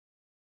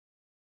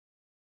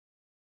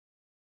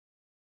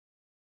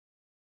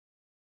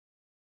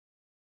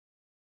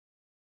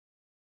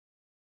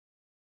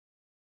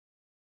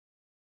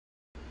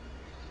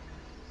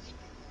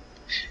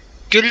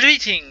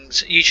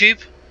Greetings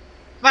YouTube,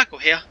 Michael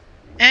here,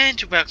 and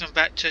welcome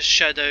back to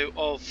Shadow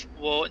of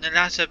War. In the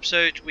last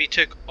episode we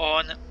took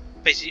on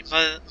basically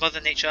Mother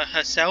Nature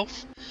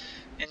herself.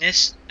 In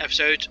this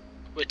episode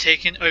we're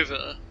taking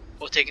over,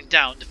 or taking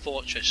down the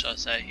fortress, I'll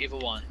say, either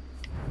one.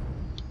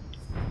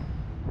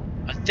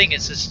 I think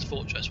it's this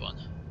fortress one.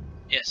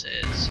 Yes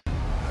it is.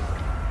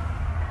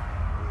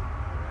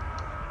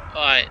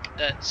 Alright,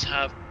 let's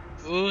have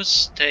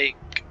Bruce take...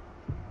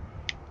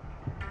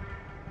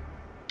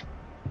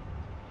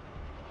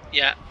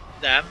 yeah,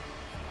 them.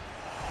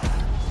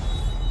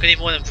 We need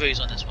more than Bruce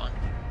on this one.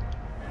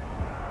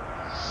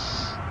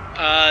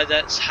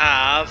 Let's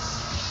have...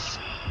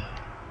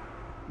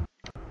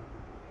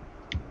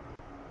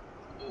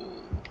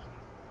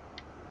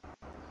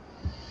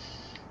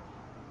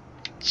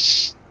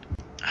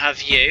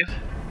 have you.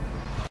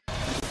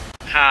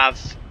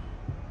 Have...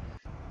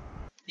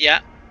 yeah.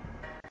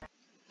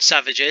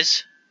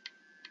 Savages.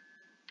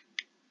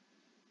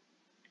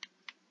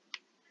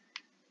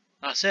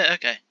 That's it,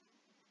 okay.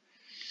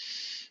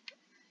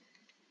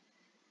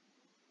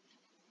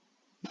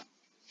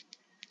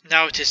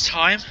 Now it is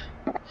time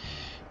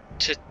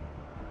to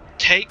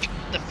take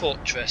the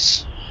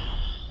fortress.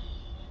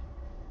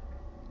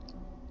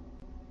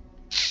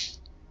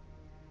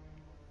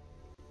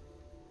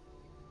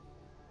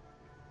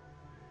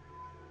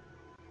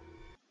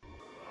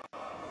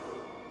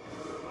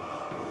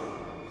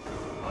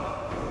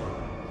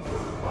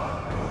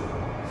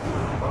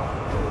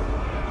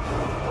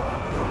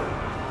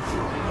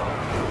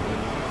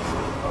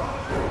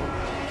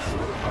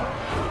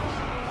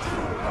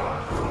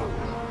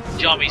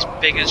 The army's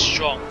big and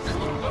strong.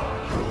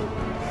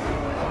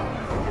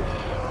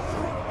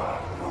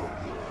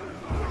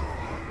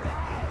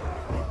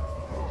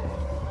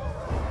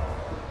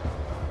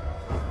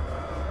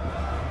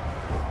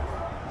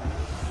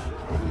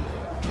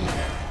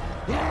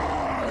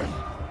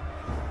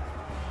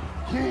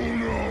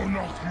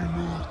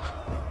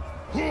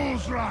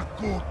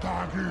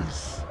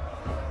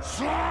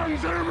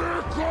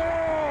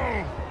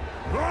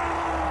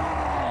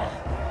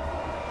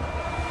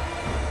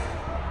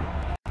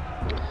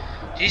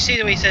 Do you see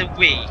the way he said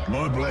we?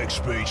 My black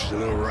speech is a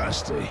little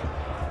rusty.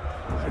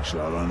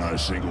 Actually, I don't know a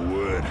single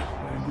word.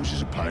 Language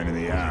is a pain in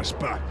the ass,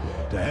 but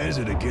to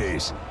hazard a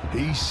guess,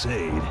 he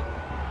said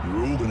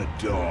you're all gonna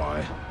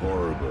die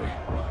horribly.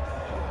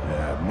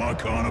 Yeah, my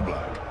kind of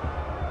black.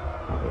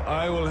 Well,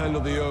 I will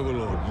handle the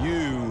Overlord.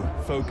 You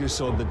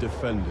focus on the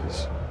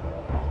defenders.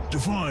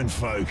 Define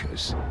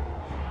focus.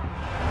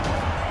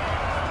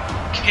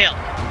 Kill.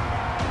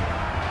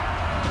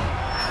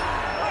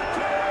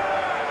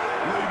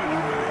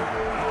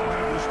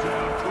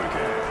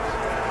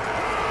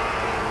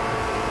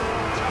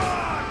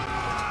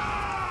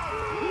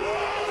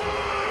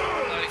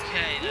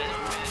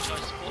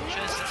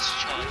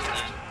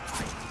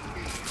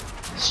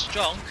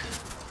 Strong,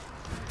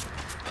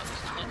 but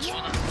not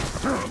strong enough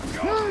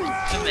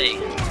for me.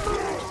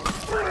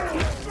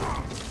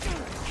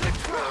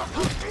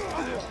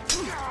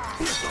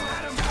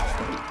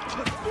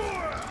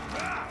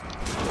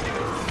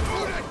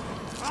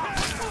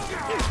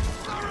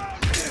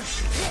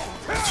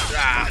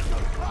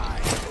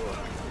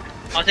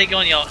 I'll take you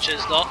on the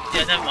archers lot.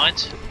 Yeah, never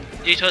mind.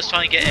 You two are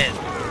trying to get in.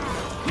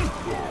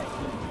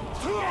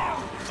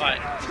 Right.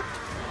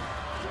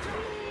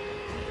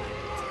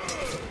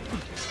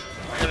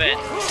 They're in.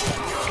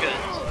 Good.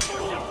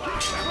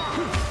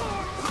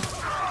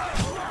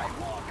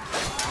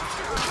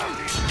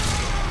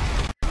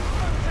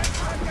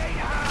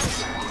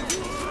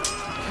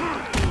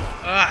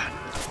 Ah!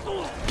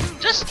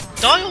 Just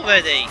die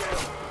already!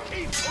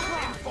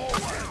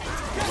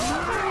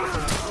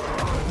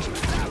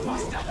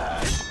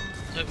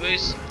 No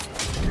Bruce.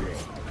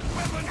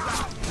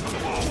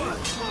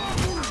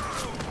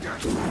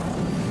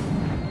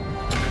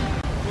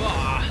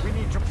 We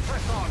need to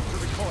press on to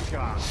the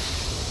courtyard.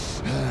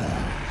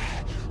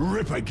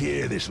 Ripper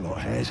gear this lot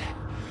has.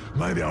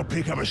 Maybe I'll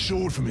pick up a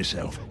sword for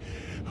myself.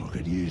 I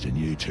could use a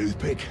new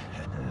toothpick.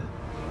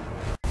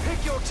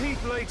 Pick your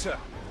teeth later.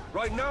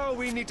 Right now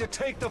we need to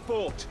take the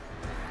fort.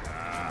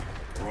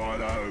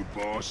 Righto,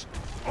 boss.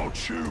 I'll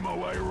chew my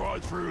way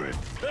right through it.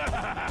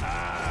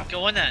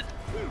 Go on then.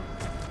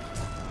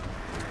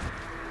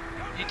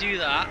 You do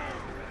that.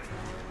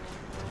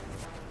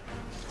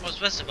 Whilst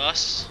the rest of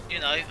us, you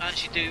know,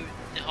 actually do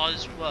the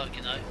hardest work,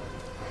 you know.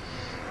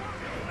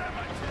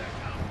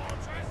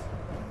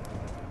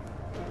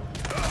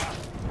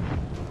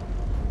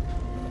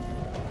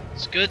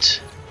 It's good.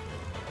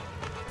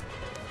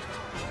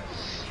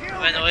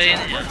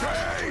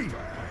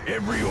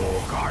 Every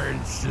orc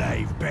iron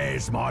slave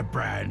bears my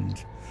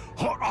brand.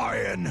 Hot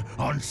iron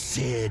on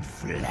seared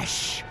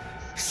flesh.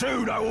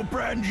 Soon I will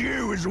brand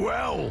you as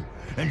well,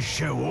 and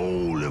show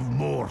all of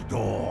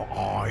Mordor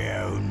I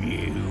own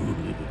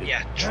you.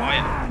 Yeah, try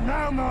it.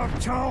 No more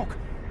talk.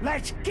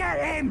 Let's get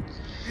him.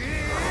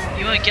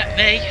 You won't get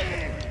me.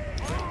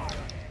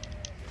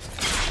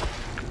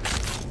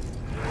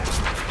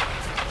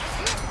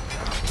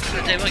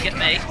 They won't get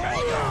me.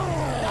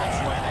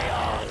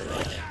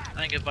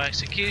 Finger by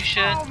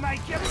execution. I'll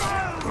make you move!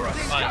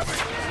 Right.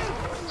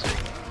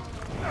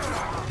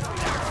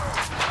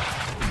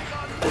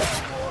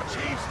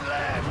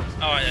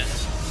 Alright then.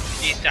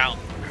 He's down.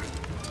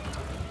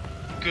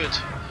 Good.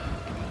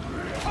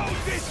 Hold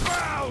this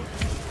ground!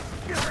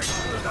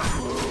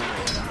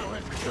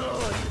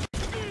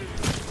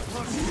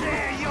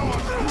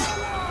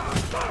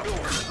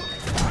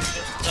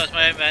 That's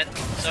my own man.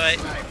 Sorry.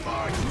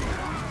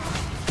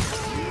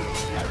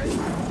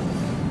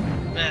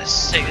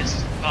 Let's take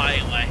this party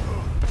away.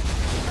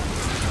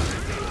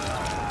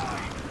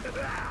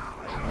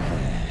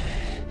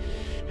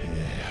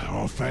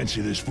 I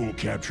fancy this fort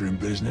capturing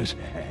business.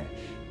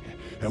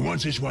 And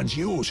once this one's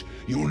yours,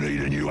 you'll need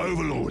a new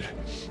overlord.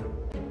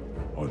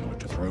 I'd like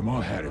to throw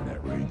my hat in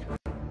that ring.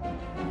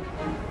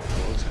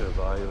 What have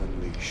I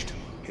unleashed?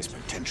 His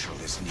potential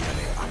is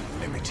nearly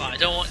unlimited. Right, I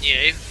don't want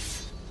you.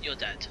 You're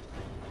dead.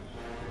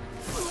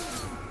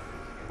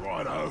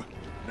 Righto.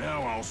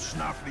 Now I'll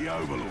snuff the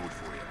overlord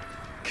for you.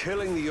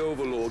 Killing the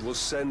Overlord will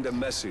send a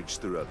message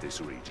throughout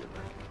this region.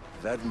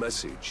 That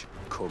message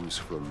comes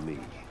from me.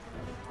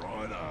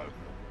 Righto.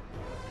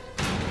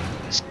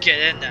 Let's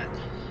get in then.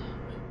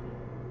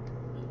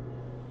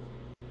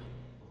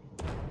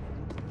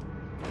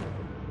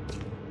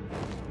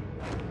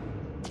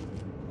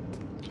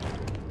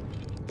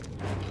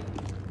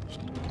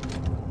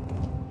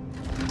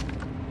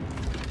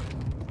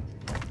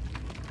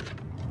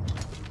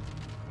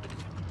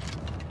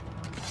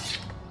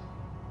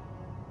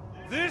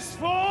 This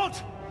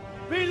fort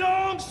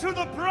belongs to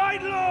the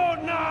Bright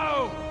Lord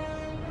now!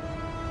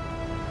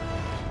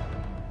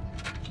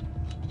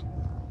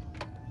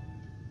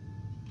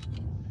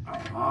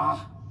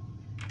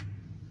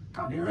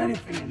 Can't hear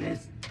anything in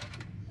this.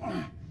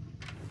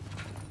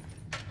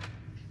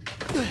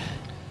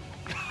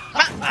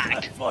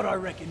 Back! Thought I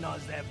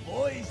recognized that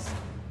voice.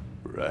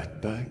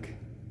 Right back.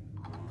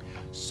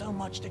 So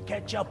much to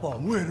catch up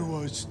on. Where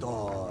do I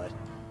start?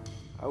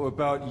 How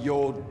about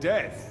your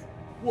death?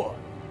 What?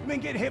 You mean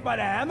getting hit by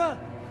the hammer?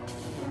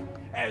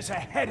 It's a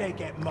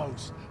headache at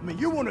most. I mean,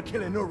 you want to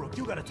kill an Uruk,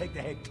 you gotta take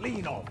the head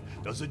clean off.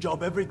 Does the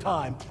job every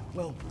time.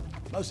 Well,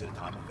 most of the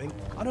time, I think.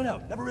 I don't know.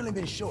 Never really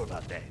been sure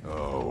about that.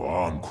 Oh,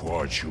 I'm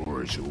quite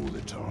sure it's all the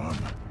time.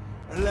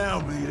 Allow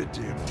me to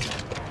dim.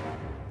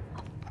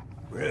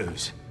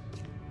 Bruce.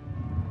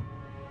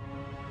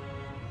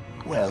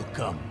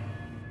 Welcome.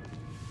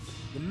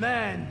 The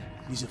man,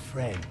 he's a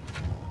friend.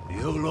 The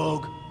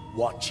Ulog,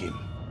 watch him.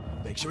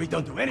 Make sure he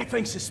don't do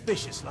anything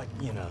suspicious, like,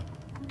 you know,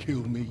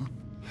 kill me.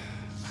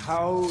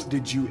 How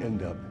did you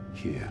end up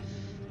here?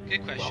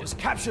 Good Well, I question. was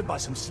captured by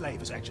some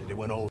slavers, actually. They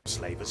weren't all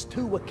slavers.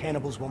 Two were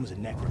cannibals, one was a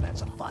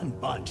necromancer. Fun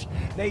bunch.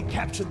 They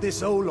captured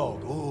this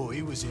Olog. Oh,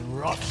 he was in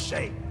rough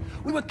shape.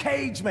 We were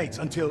cage mates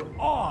until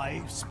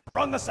I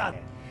sprung us out.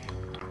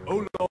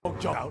 Olog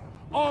jumped out,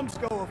 arms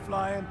go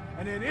flying,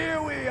 and then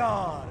here we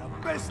are,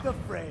 the best of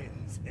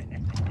friends.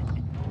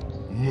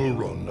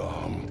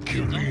 Muranam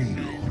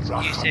Kirinu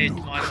You saved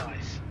Rahanu. my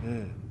life.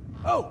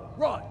 Oh,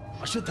 right.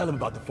 I should tell him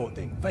about the fort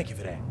thing. Thank you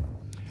for that.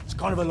 It's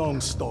kind of a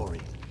long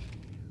story.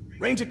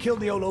 Ranger killed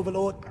the old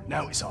overlord,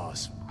 now it's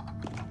ours.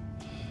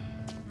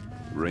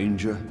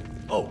 Ranger?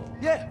 Oh,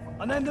 yeah,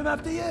 I named him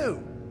after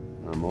you.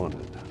 I'm on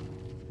it.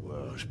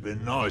 Well, it's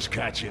been nice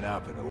catching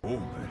up and all,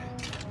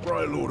 but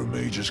Bright Lord and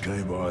me just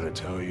came by to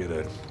tell you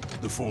that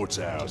the fort's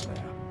ours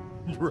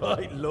now.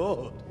 Bright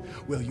Lord.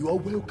 Well, you are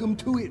welcome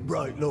to it,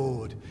 Bright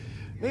Lord.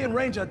 Me and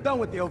Ranger are done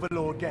with the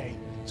Overlord game.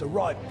 It's a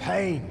right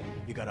pain.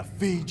 You gotta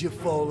feed your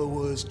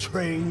followers,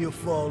 train your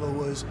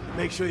followers,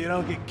 make sure you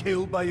don't get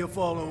killed by your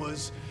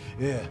followers.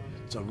 Yeah,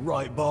 it's a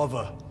right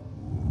bother.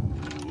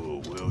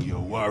 Oh, well,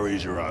 your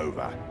worries are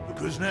over,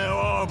 because now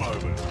I'm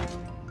over.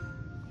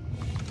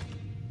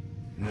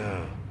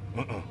 No.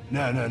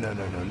 No,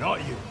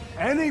 not you.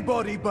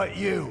 Anybody but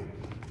you.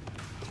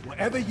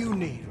 Whatever you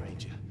need,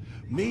 Ranger.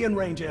 Me and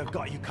Ranger have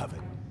got you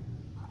covered.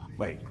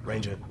 Wait,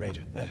 Ranger.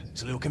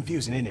 It's a little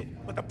confusing, isn't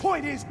it? But the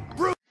point is,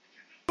 Bruce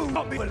will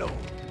not be alone.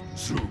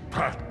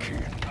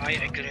 Zupakin. I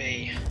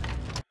agree.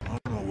 I'm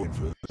not waiting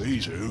for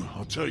these two,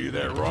 I'll tell you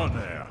that right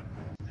now.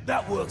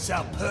 That works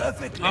out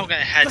perfectly. I'm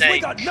gonna 'cause we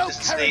headache got no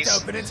just character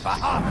sneeze. openings for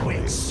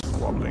half-wits.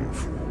 Squabbling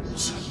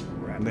fools.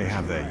 They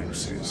have their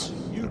uses.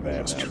 You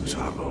best choose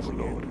our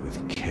overlord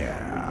with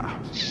care.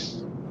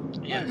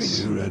 Yes.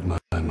 You read my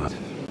mind.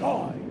 I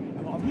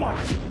am a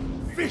mighty,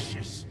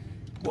 vicious,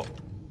 what?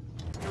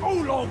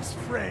 Olog's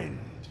friend.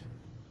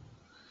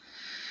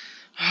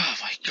 Oh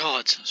my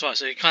god. Sorry,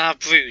 so you can't have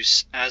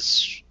Bruce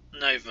as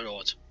an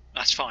overlord.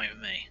 That's fine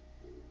with me.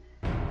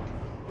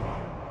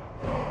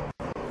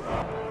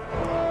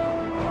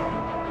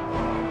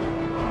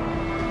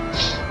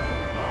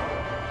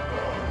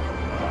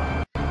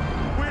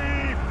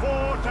 We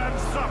fought and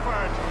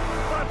suffered,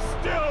 but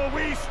still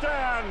we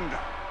stand.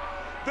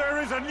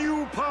 There is a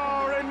new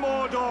power in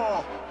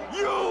Mordor.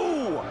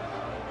 You!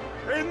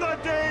 In the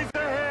days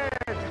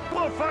ahead,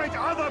 we'll fight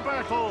other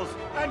battles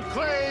and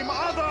claim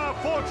other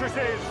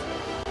fortresses.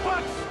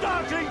 But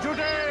starting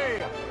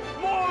today,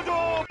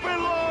 Mordor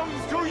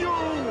belongs to you!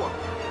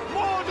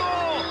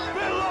 Mordor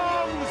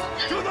belongs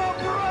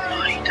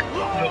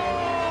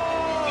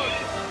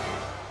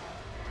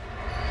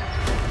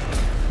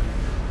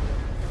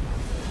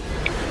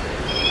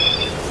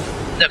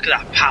Look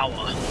at that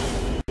power.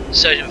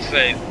 Surging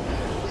through.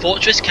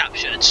 Fortress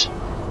captured.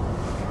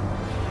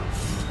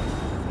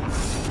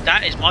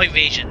 That is my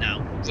region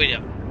now.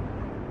 Brilliant.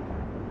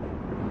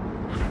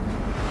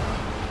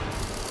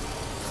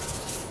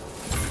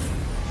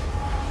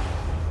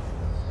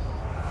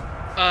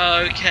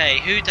 Okay,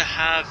 who to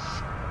have?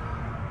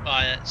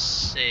 Right, let's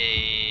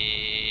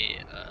see.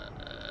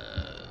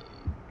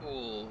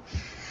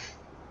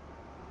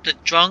 The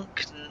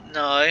drunk?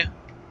 No.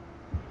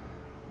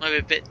 Maybe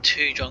a bit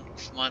too drunk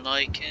for my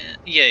liking.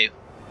 You.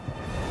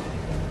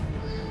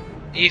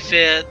 You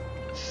fear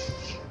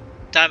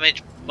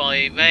damage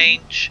by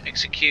range,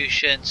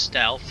 execution,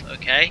 stealth.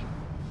 Okay.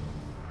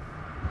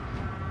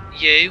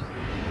 You.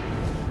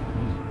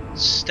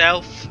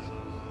 Stealth,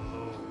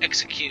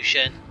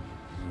 execution,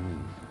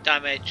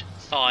 damage,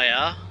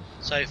 fire.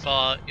 So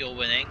far, you're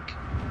winning.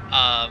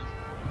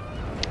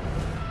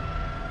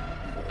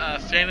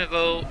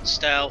 Flammable,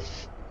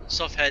 stealth,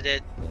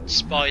 soft-headed,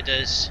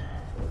 spiders,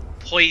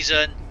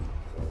 poison,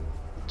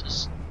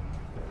 just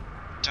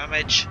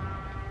damage.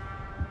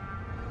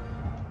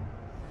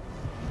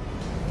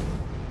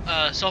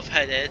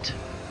 Soft-headed,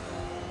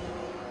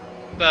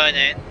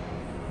 burning,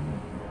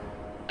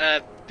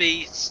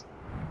 beast,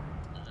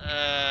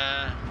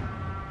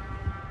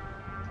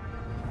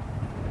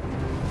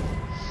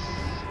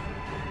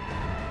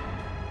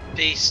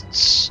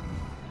 beasts,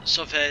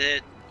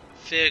 soft-headed,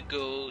 fear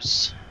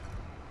ghouls,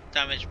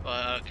 damaged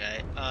by,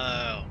 okay,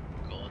 oh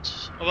god.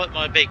 What about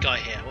my big guy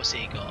here, what's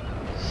he got?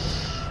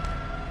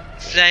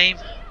 Flame,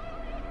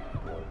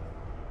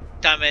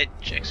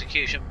 damage,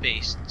 execution,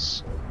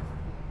 beasts.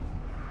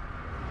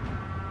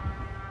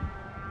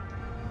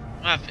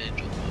 Rapid,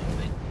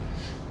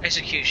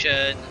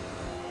 execution,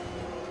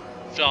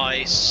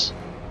 flies,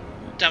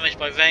 damage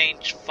by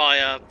range,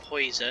 fire,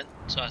 poison,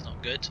 so that's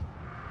not good.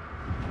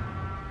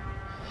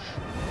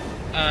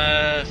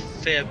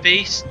 Fear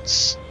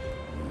beasts,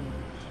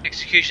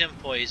 execution,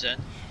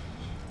 poison.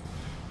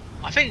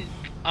 I think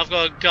I've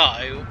got to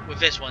go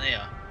with this one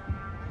here.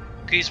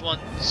 These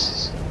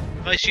one's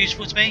most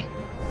useful to me.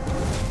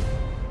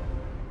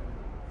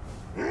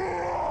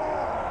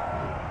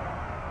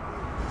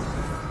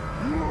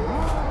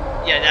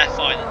 Yeah, they're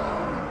fine.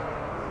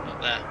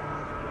 Up there.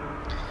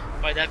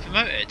 Right, they're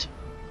promoted.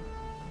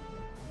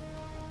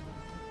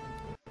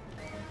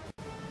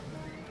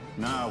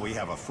 Now we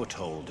have a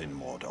foothold in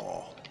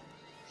Mordor.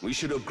 We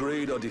should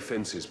upgrade our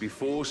defenses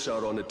before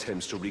Sauron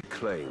attempts to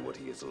reclaim what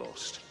he has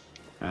lost.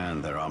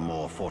 And there are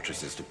more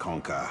fortresses to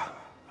conquer.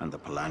 And the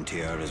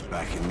Palantir is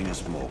back in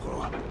Minas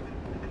Morgul.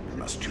 We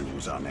must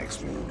choose our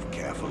next move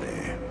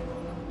carefully.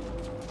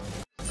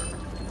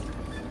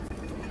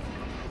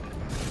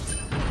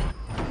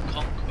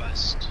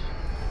 Conquest.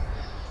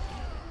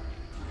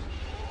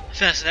 I think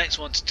that's the next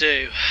one to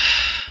do.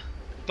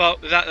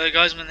 But with that though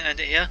guys, I'm going to end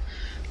it here.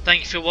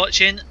 Thank you for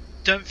watching.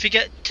 Don't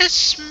forget to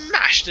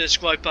smash the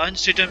subscribe button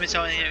so you don't miss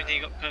out on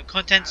any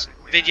contents,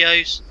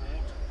 videos,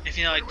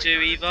 anything I do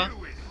either.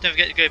 Don't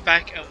forget to go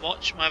back and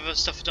watch my other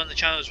stuff I've done on the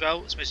channel as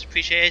well, it's most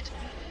appreciated.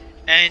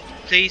 And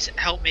please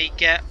help me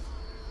get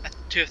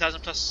to 1,000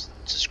 plus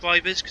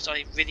subscribers because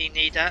I really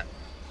need that.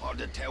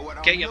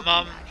 Get your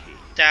mum,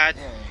 dad,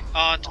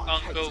 aunt,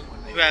 uncle,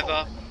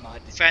 whoever,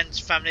 friends,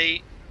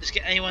 family, just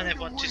get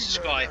everyone to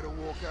subscribe.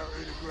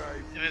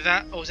 And with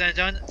that, all said and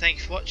done, thank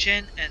you for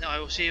watching and I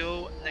will see you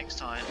all next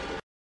time.